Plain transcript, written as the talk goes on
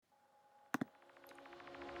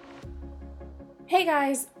Hey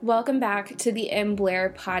guys, welcome back to the M.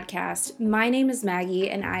 Blair podcast. My name is Maggie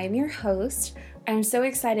and I am your host. I'm so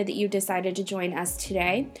excited that you decided to join us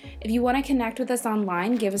today. If you want to connect with us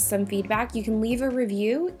online, give us some feedback, you can leave a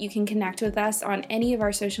review. You can connect with us on any of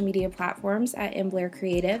our social media platforms at M. Blair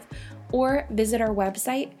Creative or visit our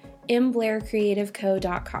website,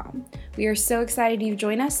 mblaircreativeco.com. We are so excited you've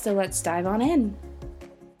joined us, so let's dive on in.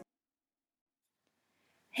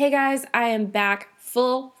 Hey guys, I am back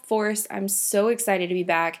full force. I'm so excited to be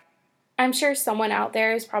back. I'm sure someone out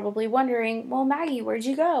there is probably wondering, well, Maggie, where'd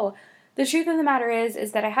you go? The truth of the matter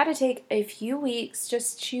is that I had to take a few weeks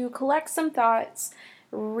just to collect some thoughts,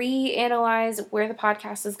 reanalyze where the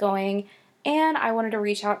podcast is going, and I wanted to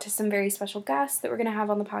reach out to some very special guests that we're going to have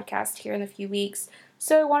on the podcast here in a few weeks.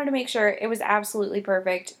 So I wanted to make sure it was absolutely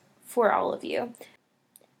perfect for all of you.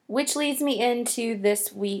 Which leads me into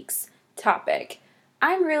this week's topic.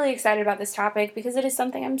 I'm really excited about this topic because it is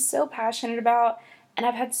something I'm so passionate about, and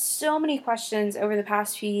I've had so many questions over the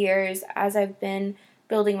past few years as I've been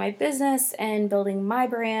building my business and building my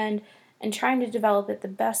brand and trying to develop it the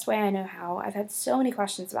best way I know how. I've had so many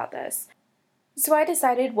questions about this. So I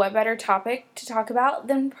decided what better topic to talk about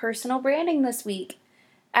than personal branding this week,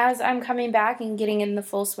 as I'm coming back and getting in the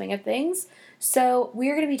full swing of things. So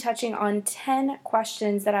we're going to be touching on 10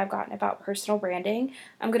 questions that I've gotten about personal branding.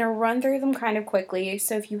 I'm going to run through them kind of quickly.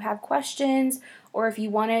 So if you have questions or if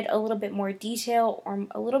you wanted a little bit more detail or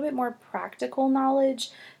a little bit more practical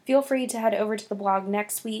knowledge, feel free to head over to the blog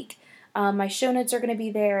next week. My show notes are going to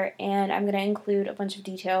be there, and I'm going to include a bunch of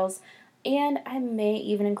details, and I may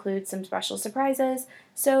even include some special surprises.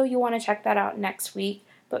 So you'll want to check that out next week.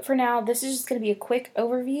 But for now, this is just going to be a quick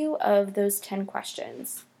overview of those 10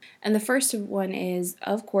 questions. And the first one is,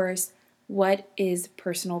 of course, what is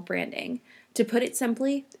personal branding? To put it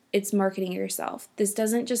simply, it's marketing yourself. This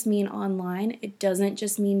doesn't just mean online. It doesn't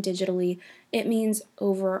just mean digitally. It means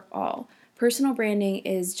overall. Personal branding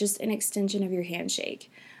is just an extension of your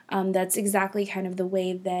handshake. That's exactly kind of the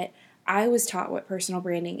way that I was taught what personal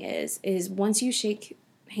branding is once you shake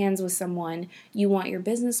hands with someone, you want your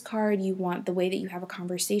business card, you want the way that you have a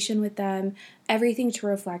conversation with them, everything to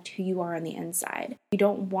reflect who you are on the inside. You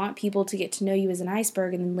don't want people to get to know you as an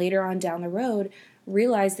iceberg and then later on down the road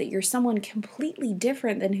realize that you're someone completely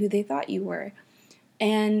different than who they thought you were.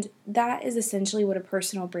 And that is essentially what a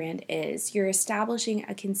personal brand is. You're establishing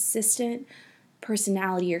a consistent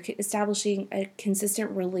personality, you're establishing a consistent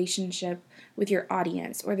relationship with your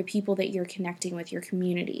audience or the people that you're connecting with, your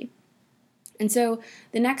community. And so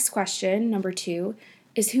the next question, number 2,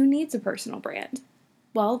 is who needs a personal brand?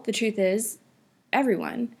 Well, the truth is,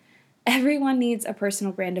 everyone. Everyone needs a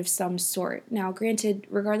personal brand of some sort. Now, granted,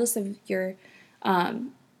 regardless of your,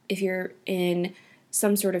 if you're in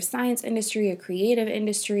some sort of science industry, a creative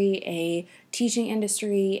industry, a teaching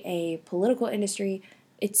industry, a political industry,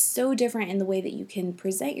 it's so different in the way that you can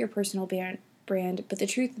present your personal brand, but the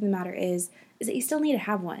truth of the matter is that you still need to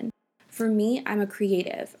have one. For me, I'm a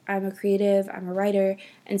creative, I'm a writer,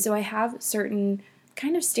 and so I have certain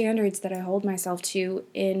kind of standards that I hold myself to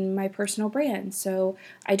in my personal brand. So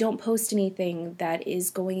I don't post anything that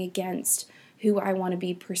is going against who I want to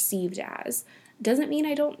be perceived as. Doesn't mean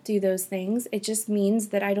I don't do those things, it just means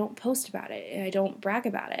that I don't post about it, and I don't brag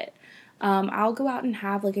about it. I'll go out and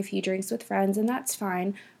have like a few drinks with friends, and that's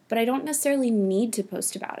fine, but I don't necessarily need to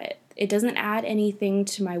post about it. It doesn't add anything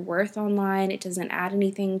to my worth online. It doesn't add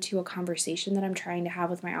anything to a conversation that I'm trying to have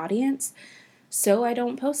with my audience, so I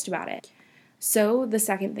don't post about it. So the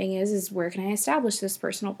second thing is where can I establish this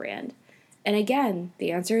personal brand? And again,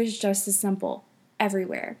 the answer is just as simple: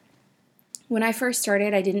 everywhere. When I first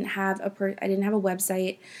started, I didn't have a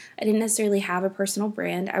website. I didn't necessarily have a personal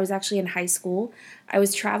brand. I was actually in high school. I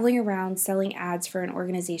was traveling around selling ads for an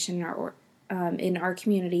organization in our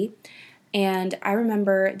community. And I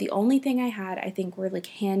remember the only thing I had, I think, were like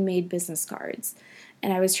handmade business cards.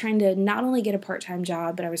 And I was trying to not only get a part-time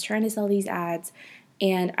job, but I was trying to sell these ads.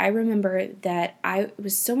 And I remember that it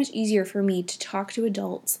was so much easier for me to talk to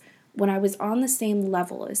adults when I was on the same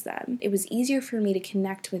level as them. It was easier for me to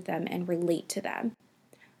connect with them and relate to them.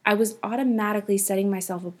 I was automatically setting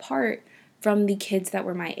myself apart from the kids that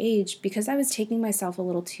were my age because I was taking myself a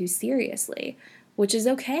little too seriously, which is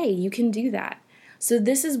okay. You can do that. So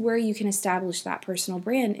this is where you can establish that personal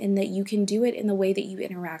brand, in that you can do it in the way that you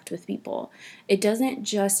interact with people. It doesn't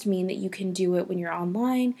just mean that you can do it when you're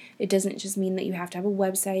online. It doesn't just mean that you have to have a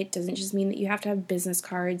website. It doesn't just mean that you have to have business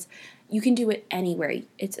cards. You can do it anywhere.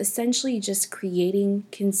 It's essentially just creating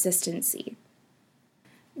consistency.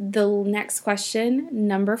 The next question,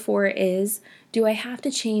 number 4, is, do I have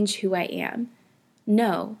to change who I am?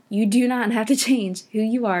 No, you do not have to change who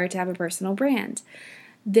you are to have a personal brand.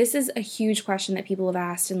 This is a huge question that people have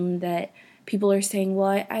asked, and that people are saying,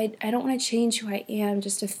 well, I don't want to change who I am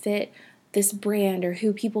just to fit this brand or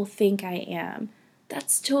who people think I am.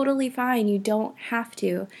 That's totally fine. You don't have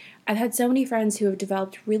to. I've had so many friends who have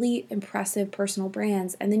developed really impressive personal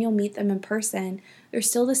brands, and then you'll meet them in person. They're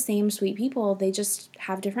still the same sweet people. They just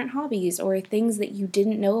have different hobbies or things that you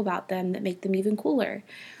didn't know about them that make them even cooler.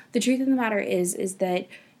 The truth of the matter is that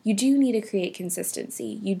you do need to create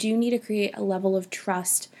consistency. You do need to create a level of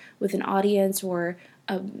trust with an audience or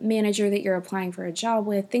a manager that you're applying for a job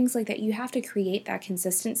with, things like that. You have to create that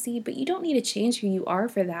consistency, but you don't need to change who you are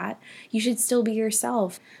for that. You should still be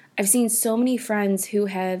yourself. I've seen so many friends who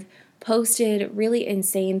have posted really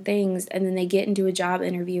insane things, and then they get into a job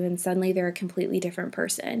interview and suddenly they're a completely different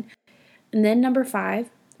person. And then number 5,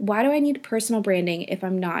 why do I need personal branding if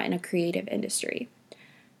I'm not in a creative industry?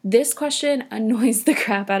 This question annoys the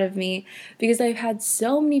crap out of me because I've had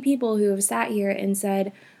so many people who have sat here and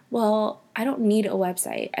said, well, I don't need a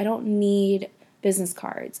website. I don't need business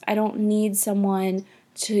cards. I don't need someone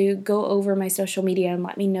to go over my social media and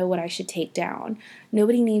let me know what I should take down.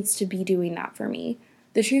 Nobody needs to be doing that for me.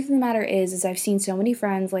 The truth of the matter is I've seen so many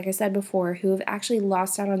friends, like I said before, who have actually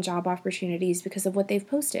lost out on job opportunities because of what they've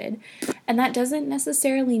posted. And that doesn't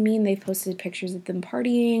necessarily mean they've posted pictures of them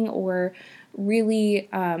partying or really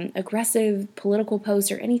aggressive political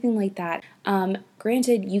posts or anything like that.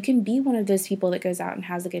 Granted, you can be one of those people that goes out and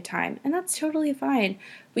has a good time, and that's totally fine.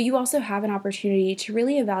 But you also have an opportunity to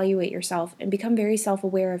really evaluate yourself and become very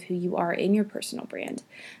self-aware of who you are in your personal brand.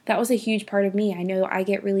 That was a huge part of me. I know I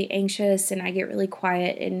get really anxious and I get really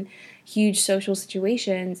quiet in huge social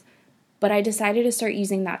situations, but I decided to start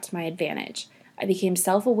using that to my advantage. I became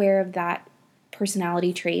self-aware of that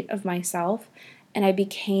personality trait of myself, and I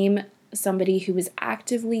became somebody who was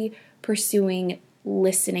actively pursuing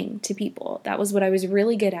listening to people. That was what I was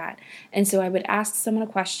really good at. And so I would ask someone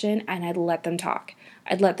a question and I'd let them talk.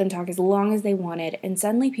 I'd let them talk as long as they wanted. And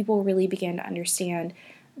suddenly people really began to understand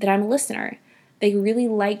that I'm a listener. They really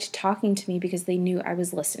liked talking to me because they knew I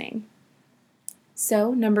was listening.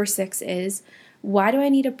 So number 6 is, why do I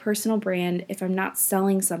need a personal brand if I'm not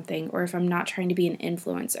selling something or if I'm not trying to be an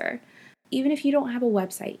influencer? Even if you don't have a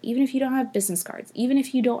website, even if you don't have business cards, even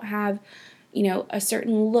if you don't have, a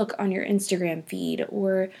certain look on your Instagram feed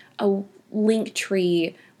or a link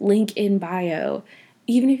tree, link in bio,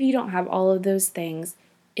 even if you don't have all of those things,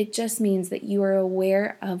 it just means that you are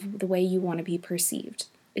aware of the way you want to be perceived.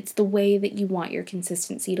 It's the way that you want your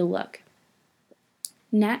consistency to look.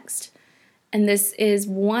 Next, and this is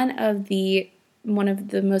one of the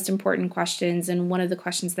most important questions and one of the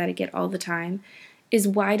questions that I get all the time, is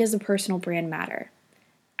why does a personal brand matter?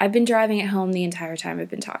 I've been driving it home the entire time I've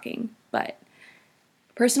been talking, but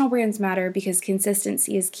personal brands matter because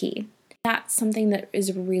consistency is key. That's something that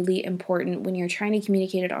is really important when you're trying to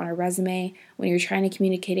communicate it on a resume, when you're trying to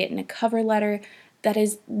communicate it in a cover letter. That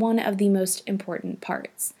is one of the most important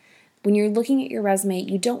parts. When you're looking at your resume,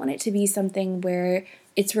 you don't want it to be something where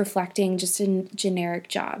it's reflecting just a generic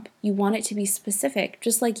job. You want it to be specific,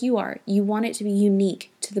 just like you are. You want it to be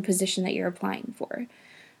unique to the position that you're applying for.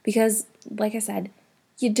 Because, like I said,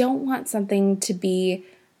 you don't want something to be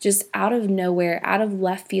just out of nowhere, out of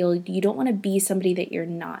left field. You don't want to be somebody that you're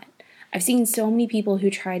not. I've seen so many people who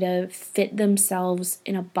try to fit themselves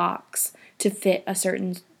in a box to fit a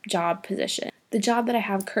certain job position. The job that I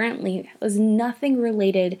have currently was nothing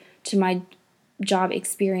related to my job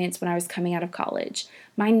experience when I was coming out of college.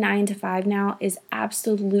 My 9 to 5 now is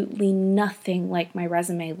absolutely nothing like my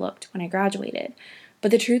resume looked when I graduated. But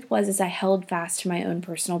the truth was I held fast to my own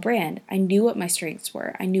personal brand. I knew what my strengths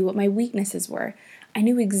were. I knew what my weaknesses were. I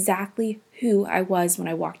knew exactly who I was when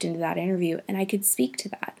I walked into that interview, and I could speak to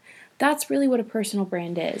that. That's really what a personal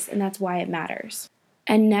brand is, and that's why it matters.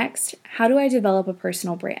 And next, how do I develop a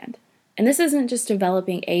personal brand? And this isn't just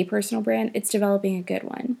developing a personal brand, it's developing a good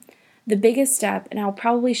one. The biggest step, and I'll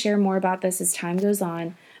probably share more about this as time goes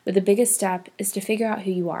on, but the biggest step is to figure out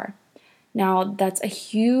who you are. Now, that's a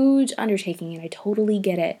huge undertaking, and I totally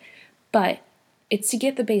get it, but it's to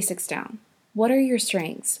get the basics down. What are your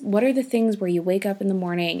strengths? What are the things where you wake up in the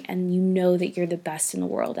morning and you know that you're the best in the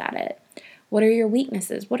world at it? What are your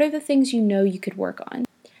weaknesses? What are the things you know you could work on?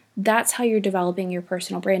 That's how you're developing your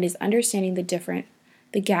personal brand, is understanding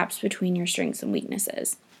the gaps between your strengths and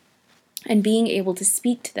weaknesses, and being able to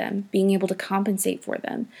speak to them, being able to compensate for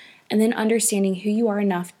them, and then understanding who you are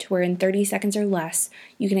enough to where in 30 seconds or less,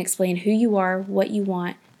 you can explain who you are, what you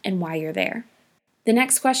want, and why you're there. The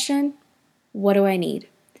next question, what do I need?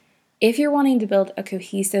 If you're wanting to build a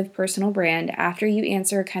cohesive personal brand after you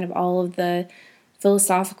answer kind of all of the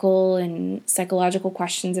philosophical and psychological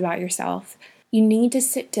questions about yourself, you need to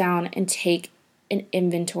sit down and take an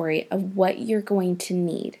inventory of what you're going to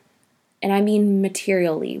need. And I mean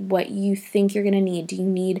materially, what you think you're going to need. Do you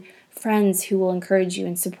need friends who will encourage you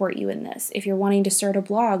and support you in this? If you're wanting to start a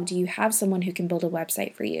blog, do you have someone who can build a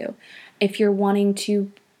website for you? If you're wanting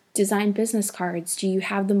to design business cards, do you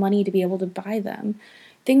have the money to be able to buy them?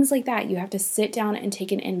 Things like that. You have to sit down and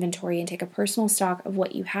take an inventory and take a personal stock of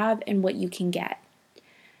what you have and what you can get.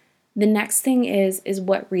 The next thing is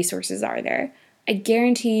what resources are there? I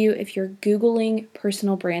guarantee you, if you're Googling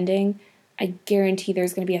personal branding, I guarantee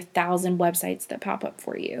there's going to be 1,000 websites that pop up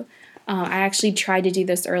for you. I actually tried to do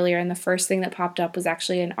this earlier, and the first thing that popped up was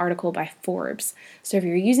actually an article by Forbes. So if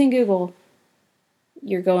you're using Google,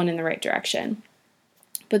 you're going in the right direction.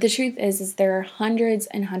 But the truth is there are hundreds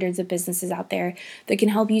and hundreds of businesses out there that can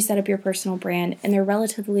help you set up your personal brand, and they're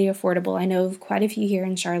relatively affordable. I know of quite a few here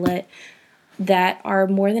in Charlotte that are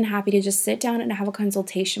more than happy to just sit down and have a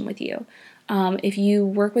consultation with you. If you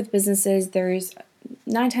work with businesses, there's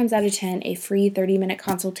 9 times out of 10 a free 30-minute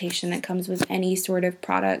consultation that comes with any sort of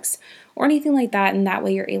products or anything like that, and that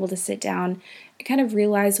way you're able to sit down and kind of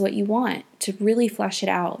realize what you want to really flesh it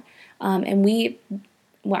out.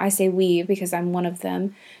 I say we because I'm one of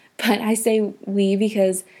them, but I say we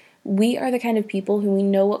because we are the kind of people who we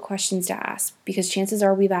know what questions to ask, because chances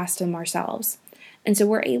are we've asked them ourselves. And so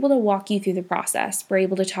we're able to walk you through the process. We're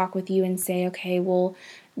able to talk with you and say, okay, well,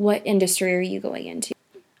 what industry are you going into?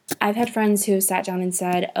 I've had friends who have sat down and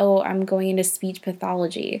said, oh, I'm going into speech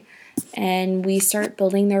pathology. And we start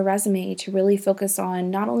building their resume to really focus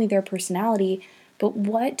on not only their personality, but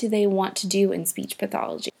what do they want to do in speech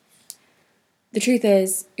pathology. The truth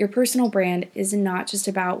is, your personal brand is not just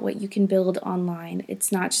about what you can build online.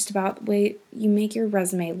 It's not just about the way you make your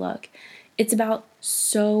resume look. It's about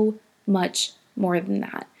so much more than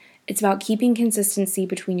that. It's about keeping consistency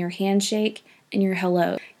between your handshake and your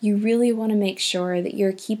hello. You really want to make sure that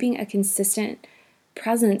you're keeping a consistent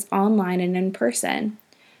presence online and in person.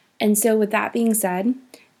 And so with that being said,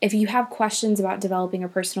 if you have questions about developing a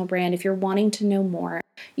personal brand, if you're wanting to know more,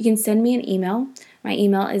 you can send me an email. My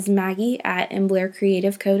email is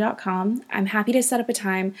maggie@mblaircreativeco.com. I'm happy to set up a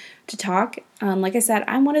time to talk. Like I said,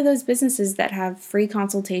 I'm one of those businesses that have free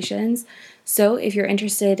consultations. So if you're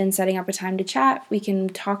interested in setting up a time to chat, we can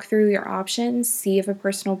talk through your options, see if a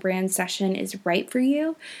personal brand session is right for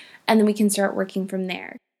you, and then we can start working from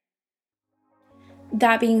there.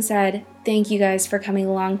 That being said, thank you guys for coming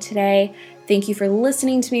along today. Thank you for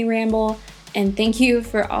listening to me ramble, and thank you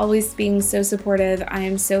for always being so supportive. I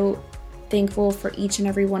am so thankful for each and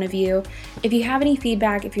every one of you. If you have any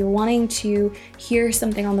feedback, if you're wanting to hear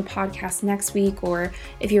something on the podcast next week, or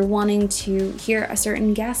if you're wanting to hear a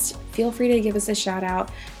certain guest, feel free to give us a shout out.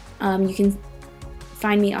 You can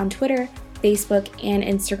find me on Twitter, Facebook, and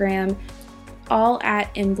Instagram, all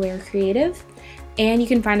at mblaircreative, and you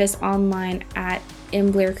can find us online at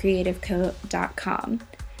mblaircreativeco.com.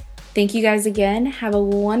 Thank you guys again. Have a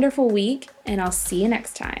wonderful week, and I'll see you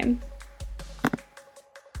next time.